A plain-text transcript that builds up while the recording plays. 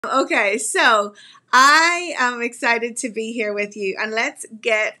Okay, so I am excited to be here with you, and let's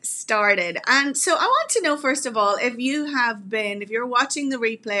get started. And so I want to know, first of all, if you're watching the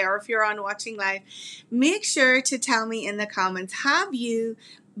replay or if you're on watching live, make sure to tell me in the comments, have you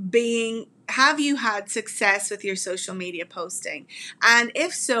had success with your social media posting? And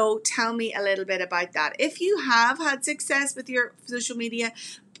if so, tell me a little bit about that. If you have had success with your social media,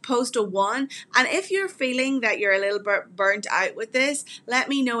 post a 1. And if you're feeling that you're a little bit burnt out with this, let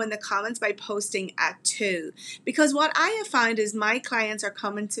me know in the comments by posting a 2. Because what I have found is my clients are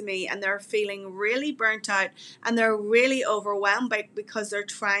coming to me and they're feeling really burnt out and they're really overwhelmed because they're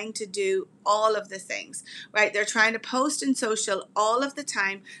trying to do all of the things, right? They're trying to post in social all of the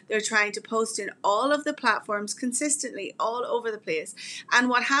time. They're trying to post in all of the platforms consistently all over the place. And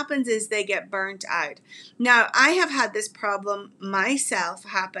what happens is they get burnt out. Now, I have had this problem myself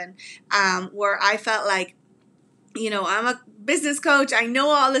happen where I felt like, I'm a business coach. I know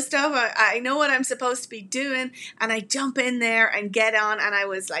all the stuff. I know what I'm supposed to be doing. And I jump in there and get on. And I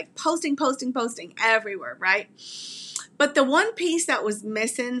was like posting everywhere, right? But the one piece that was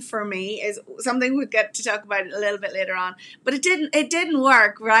missing for me is something we'll get to talk about a little bit later on. But it didn't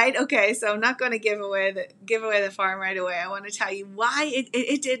work, right? Okay, so I'm not going to give away the farm right away. I want to tell you why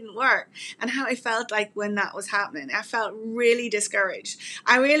it didn't work and how I felt like when that was happening. I felt really discouraged.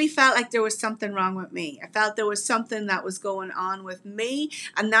 I really felt like there was something wrong with me. I felt there was something that was going on with me,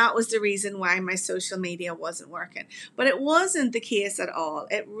 and that was the reason why my social media wasn't working. But it wasn't the case at all.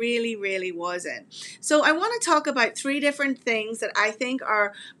 It really, really wasn't. So I want to talk about 3 different things that I think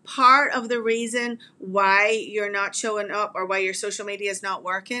are part of the reason why you're not showing up or why your social media is not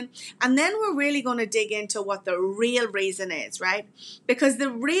working. And then we're really going to dig into what the real reason is, right? Because the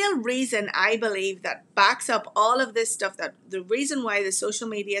real reason I believe that backs up all of this stuff, that the reason why the social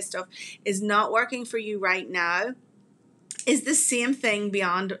media stuff is not working for you right now, is the same thing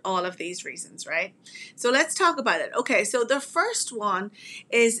beyond all of these reasons, right? So let's talk about it. Okay, so the first one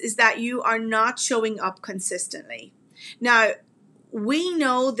is that you are not showing up consistently. Now, we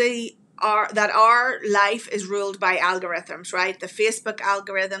know that our life is ruled by algorithms, right? The Facebook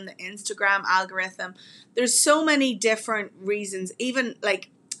algorithm, the Instagram algorithm. There's so many different reasons, even like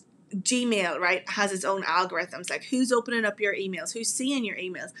Gmail, right, has its own algorithms, like who's opening up your emails, who's seeing your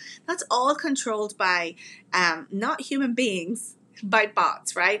emails. That's all controlled by not human beings, by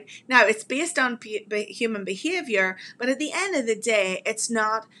bots, right? Now, it's based on human behavior, but at the end of the day, it's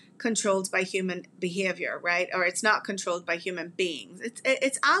not controlled by human behavior, right? Or it's not controlled by human beings.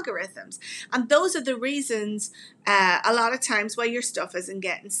 It's algorithms. And those are the reasons a lot of times why your stuff isn't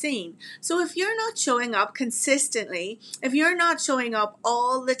getting seen. So if you're not showing up consistently, if you're not showing up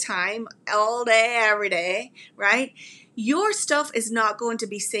all the time, all day, every day, right? Your stuff is not going to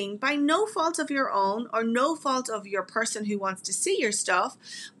be seen by no fault of your own or no fault of your person who wants to see your stuff,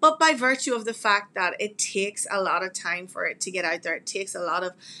 but by virtue of the fact that it takes a lot of time for it to get out there. It takes a lot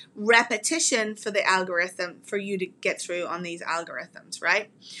of repetition for the algorithm, for you to get through on these algorithms, right?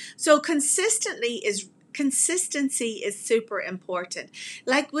 So consistency is super important.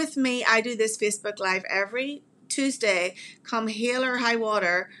 Like with me, I do this Facebook Live every Tuesday, come hail or high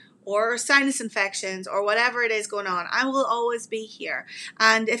water, or sinus infections, or whatever it is going on. I will always be here.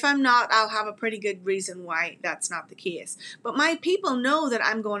 And if I'm not, I'll have a pretty good reason why that's not the case. But my people know that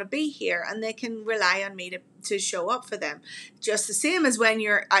I'm going to be here, and they can rely on me to show up for them. Just the same as when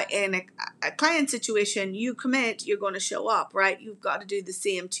you're in a client situation, you commit, you're going to show up, right? You've got to do the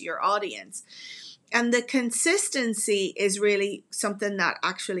same to your audience. And the consistency is really something that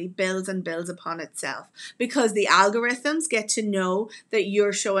actually builds and builds upon itself, because the algorithms get to know that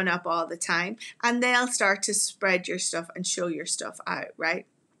you're showing up all the time, and they'll start to spread your stuff and show your stuff out, right?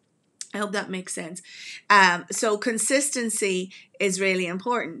 I hope that makes sense. So consistency is really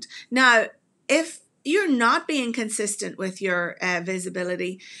important. Now, if you're not being consistent with your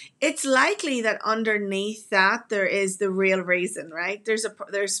visibility, it's likely that underneath that there is the real reason, right?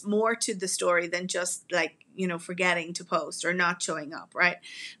 There's more to the story than just like, forgetting to post or not showing up, right?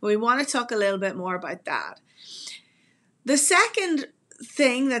 We want to talk a little bit more about that. The second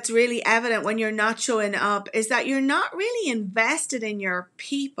thing that's really evident when you're not showing up is that you're not really invested in your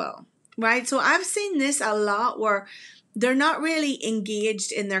people, right? So I've seen this a lot where they're not really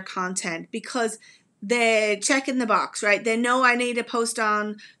engaged in their content because they check in the box, right? They know I need to post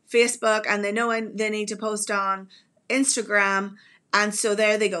on Facebook, and they know they need to post on Instagram. And so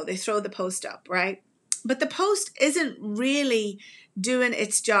there they go. They throw the post up, right? But the post isn't really doing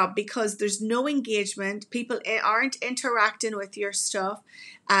its job because there's no engagement. People aren't interacting with your stuff.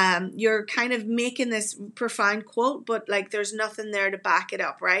 You're kind of making this profound quote, but like there's nothing there to back it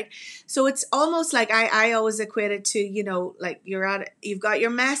up, right? So it's almost like I always equate it to, you know, like you've got your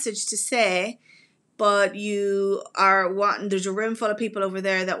message to say, but you are wanting, there's a room full of people over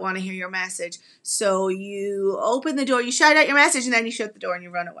there that want to hear your message. So you open the door, you shout out your message, and then you shut the door and you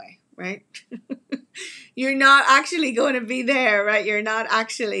run away, right? You're not actually going to be there, right? You're not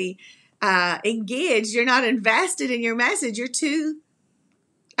actually engaged. You're not invested in your message. You're too,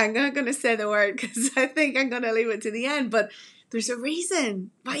 I'm not going to say the word because I think I'm going to leave it to the end, but there's a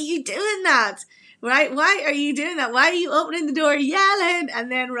reason. Why are you doing that, right? Why are you doing that? Why are you opening the door, yelling,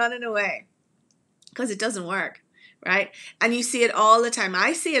 and then running away? Because it doesn't work, right? And you see it all the time.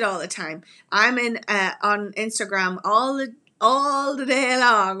 I see it all the time. I'm on Instagram all the day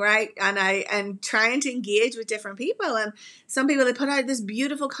long, right? And I am trying to engage with different people. And some people, they put out this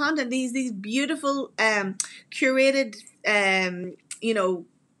beautiful content, these beautiful curated, you know,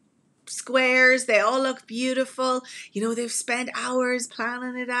 squares. They all look beautiful. You know, they've spent hours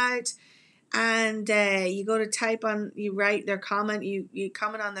planning it out. And you go to type on, you write their comment, you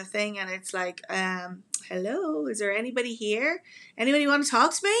comment on the thing, and it's like, hello, is there anybody here? Anybody want to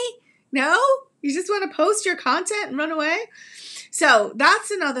talk to me? No? You just want to post your content and run away? So that's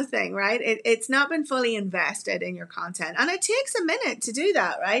another thing, right? It's not been fully invested in your content. And it takes a minute to do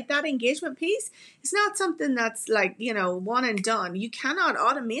that, right? That engagement piece is not something that's like, you know, one and done. You cannot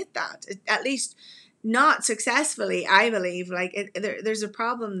automate that, at least not successfully, I believe. Like there's a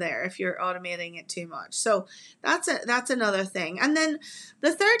problem there if you're automating it too much. So that's another thing. And then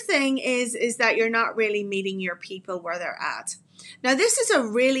the third thing is that you're not really meeting your people where they're at. Now, this is a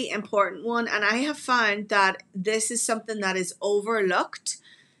really important one, and I have found that this is something that is overlooked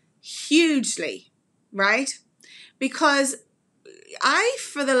hugely, right? Because I,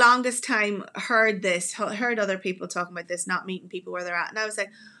 for the longest time, heard other people talking about this, not meeting people where they're at. And I was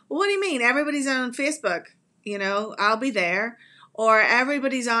like, well, what do you mean? Everybody's on Facebook, you know, I'll be there. Or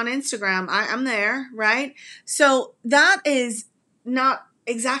everybody's on Instagram, I'm there, right? So that is not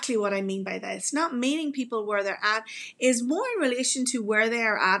exactly what I mean by this. Not meeting people where they're at is more in relation to where they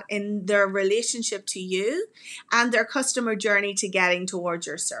are at in their relationship to you and their customer journey to getting towards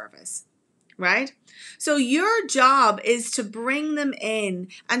your service, right? So your job is to bring them in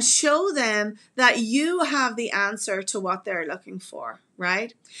and show them that you have the answer to what they're looking for,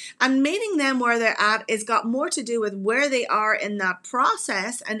 right? And meeting them where they're at has got more to do with where they are in that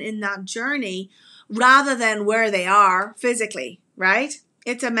process and in that journey rather than where they are physically, right?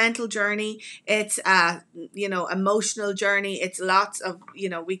 It's a mental journey. It's a, you know, emotional journey. It's lots of, you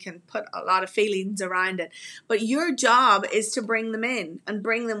know, we can put a lot of feelings around it. But your job is to bring them in and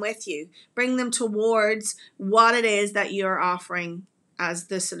bring them with you. Bring them towards what it is that you're offering as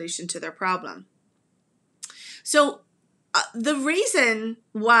the solution to their problem. So the reason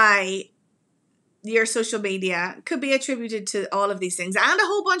why your social media could be attributed to all of these things and a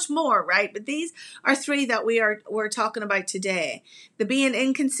whole bunch more, right? But these are three that we're talking about today. The being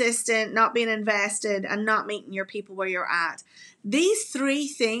inconsistent, not being invested, and not meeting your people where you're at. These three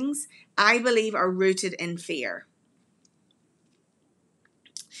things, I believe, are rooted in fear.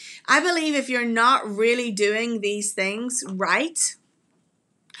 I believe if you're not really doing these things right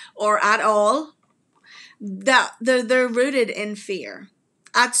or at all, that they're rooted in fear.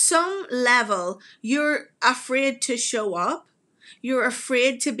 At some level, you're afraid to show up. You're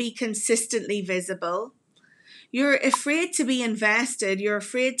afraid to be consistently visible. You're afraid to be invested. You're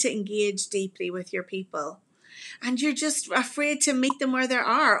afraid to engage deeply with your people. And you're just afraid to meet them where they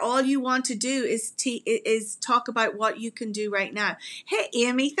are. All you want to do is talk about what you can do right now. Hey,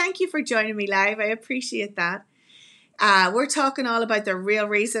 Amy, thank you for joining me live. I appreciate that. We're talking all about the real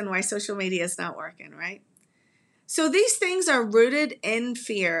reason why social media is not working, right? So these things are rooted in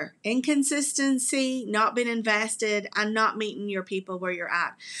fear, inconsistency, not being invested, and not meeting your people where you're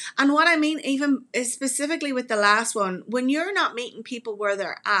at. And what I mean even specifically with the last one, when you're not meeting people where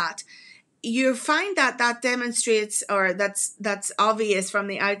they're at, you find that demonstrates, or that's obvious from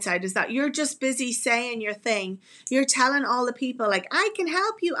the outside, is that you're just busy saying your thing. You're telling all the people like, I can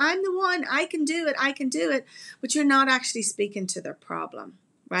help you, I'm the one, I can do it, but you're not actually speaking to their problem.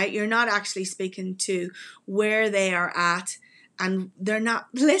 Right? You're not actually speaking to where they are at, and they're not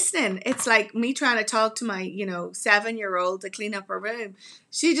listening. It's like me trying to talk to my, 7-year-old to clean up her room.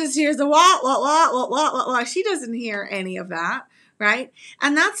 She just hears the what. She doesn't hear any of that, right?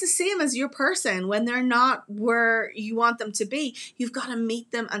 And that's the same as your person. When they're not where you want them to be, you've got to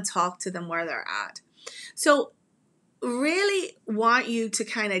meet them and talk to them where they're at. So really want you to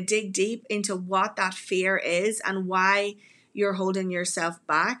kind of dig deep into what that fear is and why you're holding yourself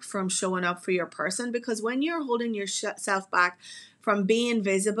back from showing up for your person, because when you're holding yourself back from being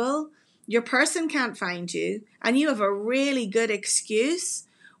visible, your person can't find you, and you have a really good excuse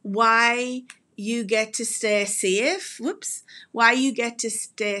why you get to stay safe. Why you get to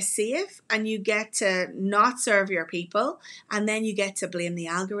stay safe, and you get to not serve your people, and then you get to blame the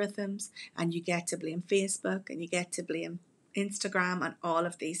algorithms, and you get to blame Facebook, and you get to blame Instagram, and all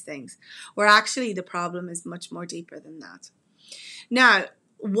of these things, where actually the problem is much more deeper than that. Now,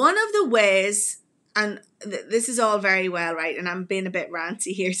 one of the ways, and this is all very well, right, and I'm being a bit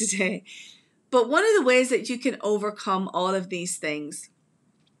ranty here today, but one of the ways that you can overcome all of these things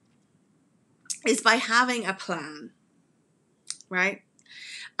is by having a plan, right?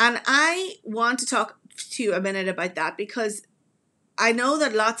 And I want to talk to you a minute about that, because I know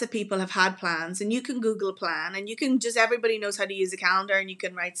that lots of people have had plans, and you can Google plan, and you can just, everybody knows how to use a calendar, and you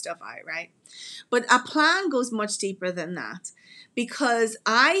can write stuff out, right? But a plan goes much deeper than that, because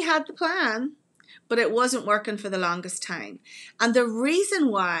I had the plan, but it wasn't working for the longest time. And the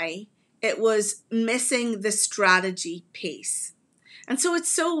reason why, it was missing the strategy piece. And so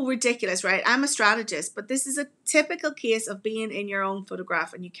it's so ridiculous, right? I'm a strategist, but this is a typical case of being in your own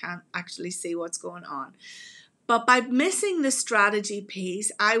photograph and you can't actually see what's going on. But by missing the strategy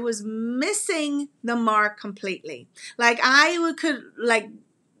piece, I was missing the mark completely. Like I could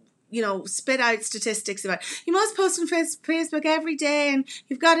spit out statistics about, you must post on Facebook every day, and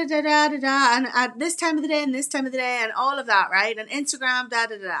you've got to da-da-da-da, and at this time of the day and this time of the day, and all of that, right? And Instagram,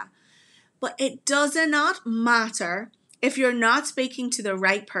 da-da-da. But it does not matter if you're not speaking to the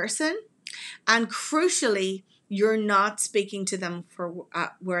right person, and crucially, you're not speaking to them for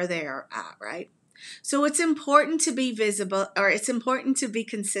where they are at, right? So it's important to be visible, or it's important to be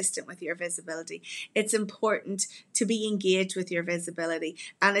consistent with your visibility. It's important to be engaged with your visibility,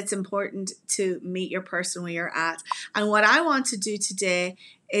 and it's important to meet your person where you're at. And what I want to do today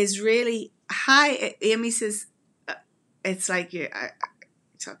is really, hi, Amy says, it's like you're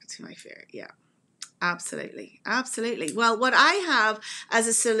talking to my fear. Yeah. Absolutely. Absolutely. Well, what I have as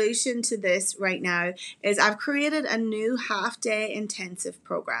a solution to this right now is I've created a new half-day intensive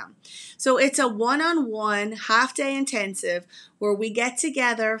program. So it's a one-on-one half-day intensive where we get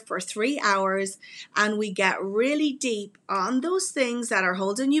together for 3 hours and we get really deep on those things that are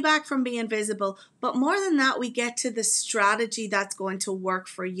holding you back from being visible. But more than that, we get to the strategy that's going to work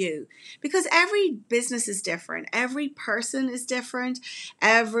for you, because every business is different. Every person is different.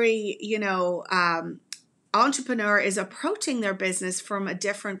 Every, entrepreneur is approaching their business from a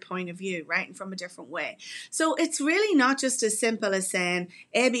different point of view, right? And from a different way. So it's really not just as simple as saying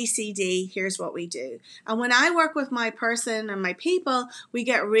A, B, C, D, here's what we do. And when I work with my person and my people, we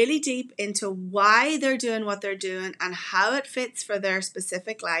get really deep into why they're doing what they're doing and how it fits for their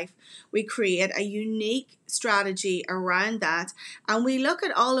specific life. We create a unique strategy around that, and we look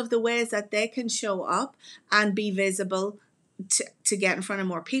at all of the ways that they can show up and be visible to get in front of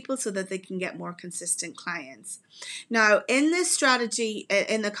more people so that they can get more consistent clients. Now, in this strategy,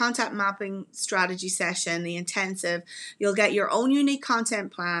 in the content mapping strategy session, the intensive, you'll get your own unique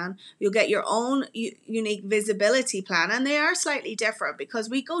content plan. You'll get your own unique visibility plan. And they are slightly different because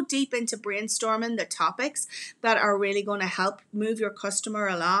we go deep into brainstorming the topics that are really going to help move your customer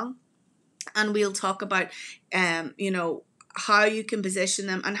along. And we'll talk about, how you can position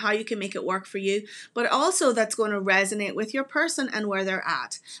them and how you can make it work for you, but also that's going to resonate with your person and where they're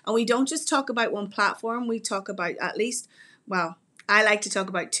at. And we don't just talk about one platform, we talk about at least, I like to talk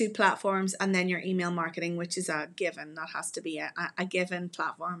about 2 platforms, and then your email marketing, which is a given. That has to be a given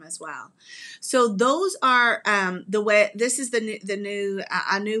platform as well. So those are the way. This is the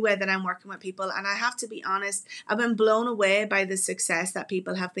new way that I'm working with people, and I have to be honest, I've been blown away by the success that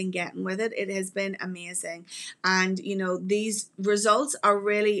people have been getting with it. It has been amazing, and these results are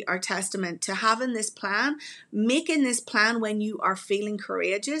really our testament to having this plan, making this plan when you are feeling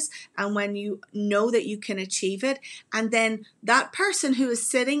courageous and when you know that you can achieve it, and then that person who is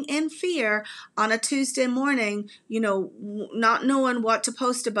sitting in fear on a Tuesday morning, not knowing what to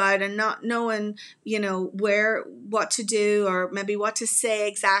post about and not knowing, what to do or maybe what to say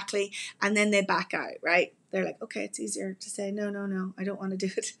exactly, and then they back out, right? They're like, okay, it's easier to say, no, I don't want to do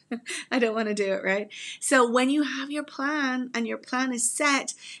it. I don't want to do it, right? So when you have your plan and your plan is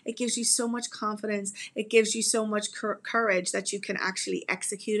set, it gives you so much confidence. It gives you so much courage that you can actually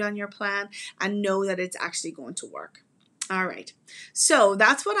execute on your plan and know that it's actually going to work. All right, so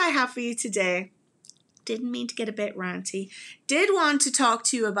that's what I have for you today. Didn't mean to get a bit ranty. Did want to talk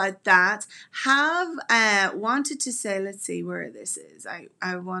to you about that. Have wanted to say, let's see where this is.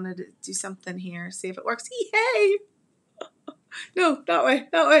 I wanted to do something here, see if it works. Yay! No, that way,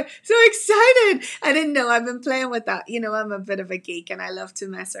 that way. So excited. I didn't know. I've been playing with that. You know, I'm a bit of a geek and I love to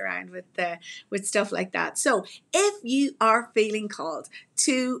mess around with stuff like that. So if you are feeling called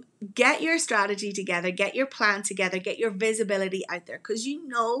to get your strategy together, get your plan together, get your visibility out there, because you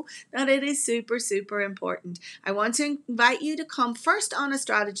know that it is super, super important. I want to invite you to come first on a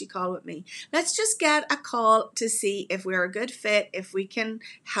strategy call with me. Let's just get a call to see if we're a good fit, if we can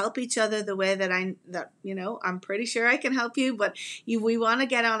help each other the way that I'm pretty sure I can help you, but we want to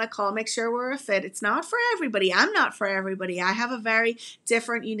get on a call, make sure we're a fit. It's not for everybody. I'm not for everybody. I have a very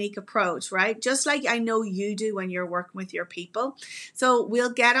different, unique approach, right? Just like I know you do when you're working with your people. So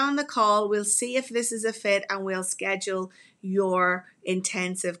we'll get on the call, we'll see if this is a fit, and we'll schedule your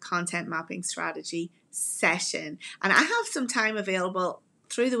intensive content mapping strategy session. And I have some time available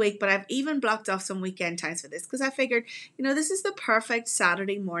through the week, but I've even blocked off some weekend times for this because I figured, this is the perfect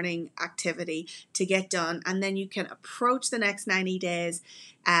Saturday morning activity to get done, and then you can approach the next 90 days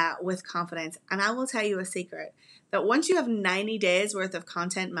with confidence. And I will tell you a secret, that once you have 90 days worth of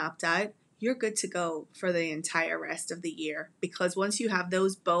content mapped out, you're good to go for the entire rest of the year, because once you have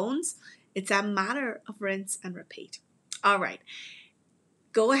those bones, it's a matter of rinse and repeat. All right,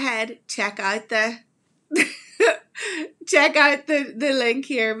 go ahead, check out the link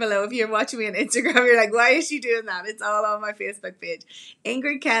here below. If you're watching me on Instagram, you're like, why is she doing that? It's all on my Facebook page,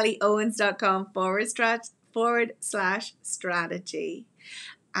 IngridKellyOwens.com /strategy,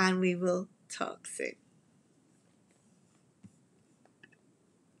 and we will talk soon.